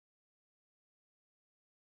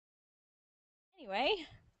Anyway,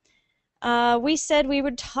 we said we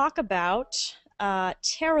would talk about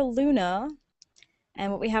Terra Luna,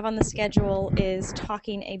 and what we have on the schedule is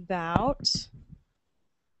talking about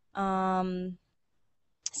um,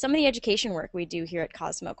 some of the education work we do here at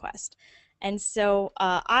CosmoQuest. And so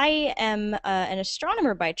I am an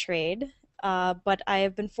astronomer by trade, but I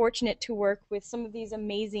have been fortunate to work with some of these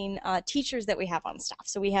amazing teachers that we have on staff.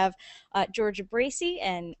 So we have Georgia Bracey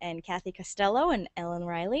and Kathy Costello and Ellen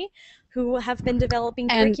Riley, who have been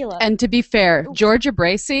developing And curricula. and to be fair, Georgia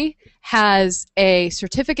Bracey has a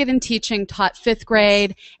certificate in teaching, taught fifth Yes.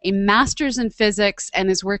 grade, a master's in physics,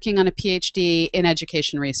 and is working on a PhD in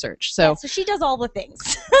education research. Yeah, So so she does all the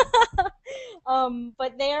things.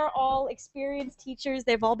 But they're all experienced teachers.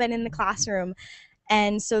 They've all been in the classroom.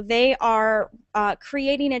 And so they are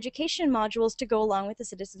creating education modules to go along with the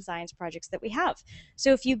citizen science projects that we have.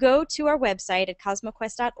 So if you go to our website at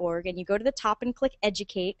cosmoquest.org and you go to the top and click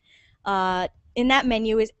Educate, in that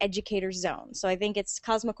menu is Educator Zone. So I think it's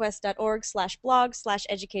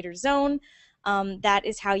cosmoquest.org/blog/Educator Zone. That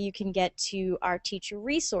is how you can get to our teacher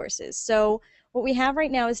resources. So what we have right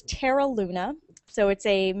now is Terra Luna. So it's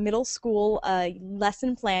a middle school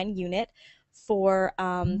lesson plan unit for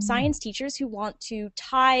science teachers who want to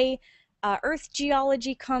tie Earth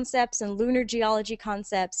geology concepts and lunar geology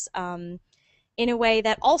concepts in a way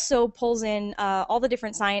that also pulls in all the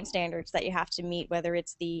different science standards that you have to meet, whether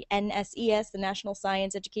it's the NSES, the National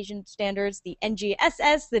Science Education Standards, the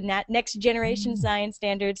NGSS, the Next Generation Science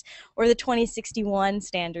Standards, or the 2061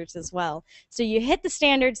 standards as well. So you hit the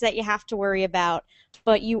standards that you have to worry about,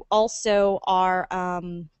 but you also are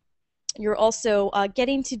you're also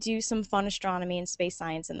getting to do some fun astronomy and space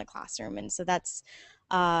science in the classroom, and so that's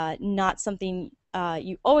not something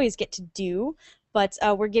you always get to do, but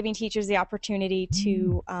we're giving teachers the opportunity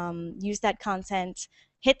to use that content,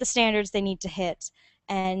 hit the standards they need to hit,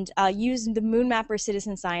 and use the Moon Mapper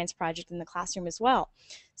Citizen Science Project in the classroom as well.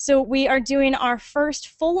 So we are doing our first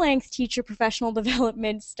full-length teacher professional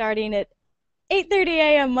development starting at 8:30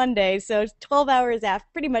 a.m. Monday, so 12 hours after,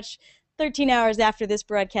 pretty much 13 hours after this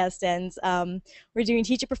broadcast ends. We're doing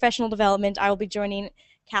teacher professional development. I will be joining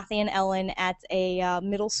Kathy and Ellen at a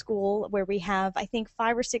middle school where we have, I think,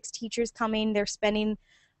 5 or 6 teachers coming. They're spending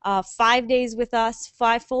 5 days with us,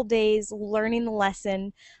 5 full days learning the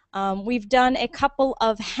lesson. We've done a couple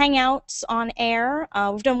of hangouts on air.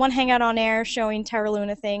 We've done one hangout on air showing Terra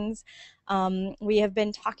Luna things. We have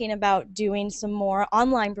been talking about doing some more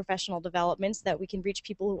online professional developments so that we can reach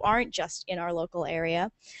people who aren't just in our local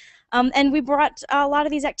area. And we brought a lot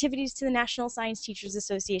of these activities to the National Science Teachers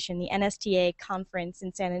Association, the NSTA conference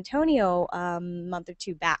in San Antonio a month or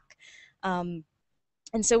 2 back. And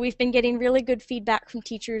so we've been getting really good feedback from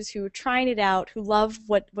teachers who are trying it out, who love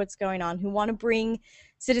what's going on, who want to bring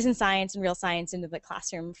citizen science and real science into the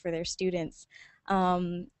classroom for their students.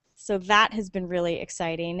 So that has been really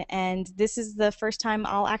exciting. And this is the first time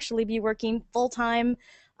I'll actually be working full-time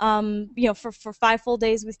for 5 full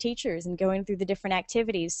days with teachers and going through the different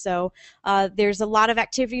activities. So there's a lot of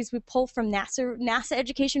activities we pull from NASA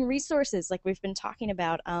education resources, like we've been talking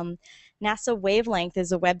about. NASA Wavelength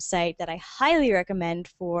is a website that I highly recommend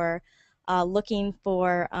for looking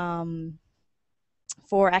for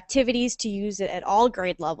activities to use at all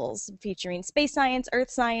grade levels, featuring space science, earth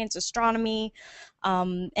science, astronomy,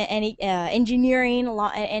 any engineering,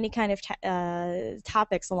 any kind of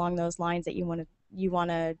topics along those lines that you want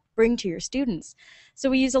to bring to your students. So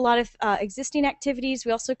we use a lot of existing activities.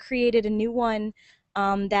 We also created a new one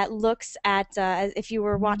that looks at, if you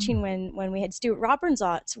were watching when we had Stuart Robbins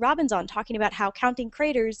on talking about how counting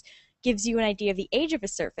craters gives you an idea of the age of a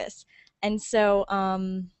surface. And so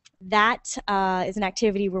that is an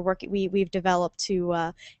activity we've developed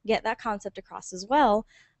to get that concept across as well.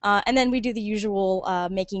 And then we do the usual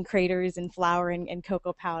making craters and flour and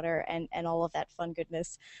cocoa powder and all of that fun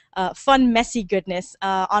goodness, fun, messy goodness.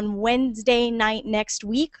 On Wednesday night next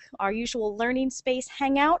week, our usual Learning Space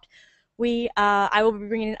Hangout, I will be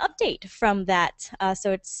bringing an update from that.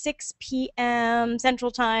 So it's 6 p.m.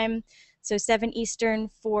 Central Time, so 7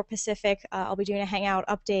 Eastern, 4 Pacific. I'll be doing a Hangout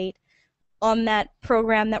update on that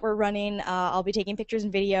program that we're running. I'll be taking pictures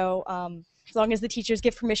and video as long as the teachers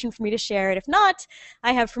give permission for me to share it. If not,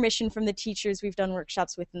 I have permission from the teachers we've done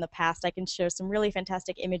workshops with in the past. I can show some really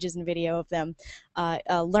fantastic images and video of them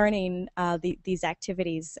learning these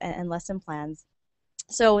activities and lesson plans.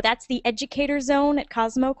 So that's the Educator Zone at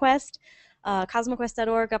CosmoQuest.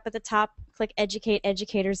 CosmoQuest.org, up at the top, click Educate,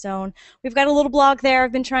 Educator Zone. We've got a little blog there.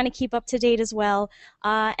 I've been trying to keep up to date as well.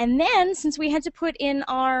 And then, since we had to put in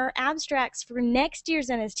our abstracts for next year's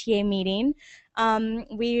NSTA meeting,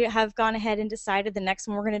 we have gone ahead and decided the next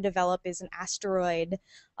one we're going to develop is an asteroid,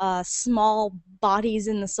 small bodies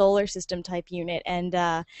in the solar system type unit.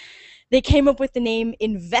 And they came up with the name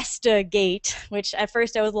Investigate, which at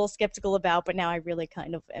first I was a little skeptical about, but now I really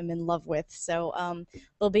kind of am in love with. So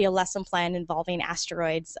there'll be a lesson plan involving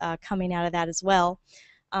asteroids coming out of that as well.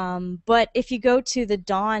 But if you go to the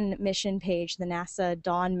Dawn mission page, the NASA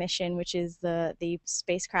Dawn mission, which is the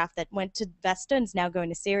spacecraft that went to Vesta and is now going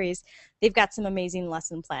to Ceres, they've got some amazing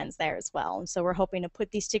lesson plans there as well. And so we're hoping to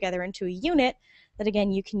put these together into a unit that,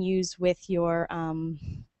 again, you can use with your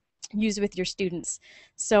students.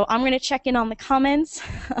 So I'm going to check in on the comments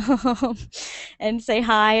and say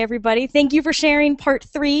hi, everybody. Thank you for sharing part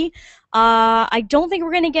 3. I don't think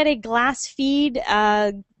we're going to get a glass feed.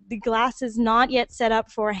 The glass is not yet set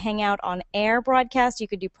up for a Hangout on Air broadcast. You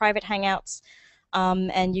could do private Hangouts,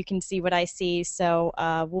 and you can see what I see. So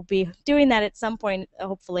we'll be doing that at some point,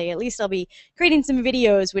 hopefully. At least I'll be creating some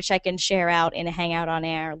videos which I can share out in a Hangout on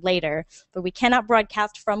Air later. But we cannot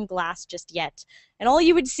broadcast from glass just yet. And all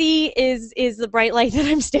you would see is the bright light that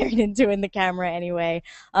I'm staring into in the camera anyway.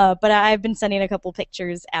 But I've been sending a couple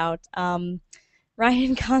pictures out.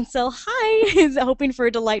 Ryan Consell, hi, is hoping for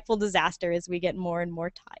a delightful disaster as we get more and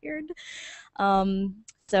more tired.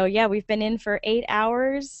 So yeah, we've been in for 8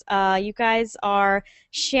 hours. You guys are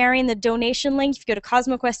sharing the donation link. If you go to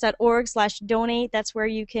cosmoquest.org/donate, that's where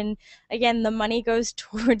you can, again, the money goes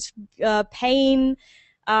towards paying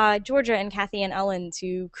Georgia and Kathy and Ellen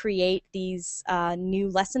to create these new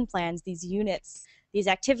lesson plans, these units, these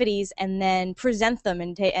activities, and then present them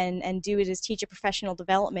and do it as teacher professional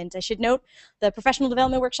development. I should note the professional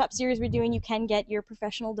development workshop series we're doing, you can get your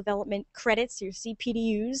professional development credits, your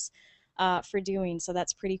CPDUs, for doing, so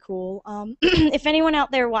that's pretty cool. If anyone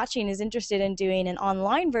out there watching is interested in doing an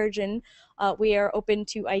online version, we are open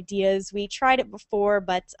to ideas. We tried it before,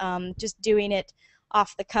 but just doing it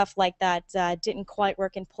off the cuff like that didn't quite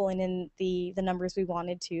work in pulling in the numbers we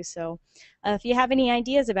wanted to. So if you have any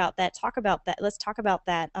ideas about that, talk about that. Let's talk about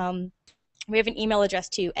that. We have an email address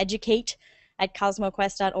too,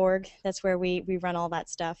 educate@cosmoquest.org. That's where we run all that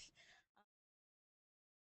stuff.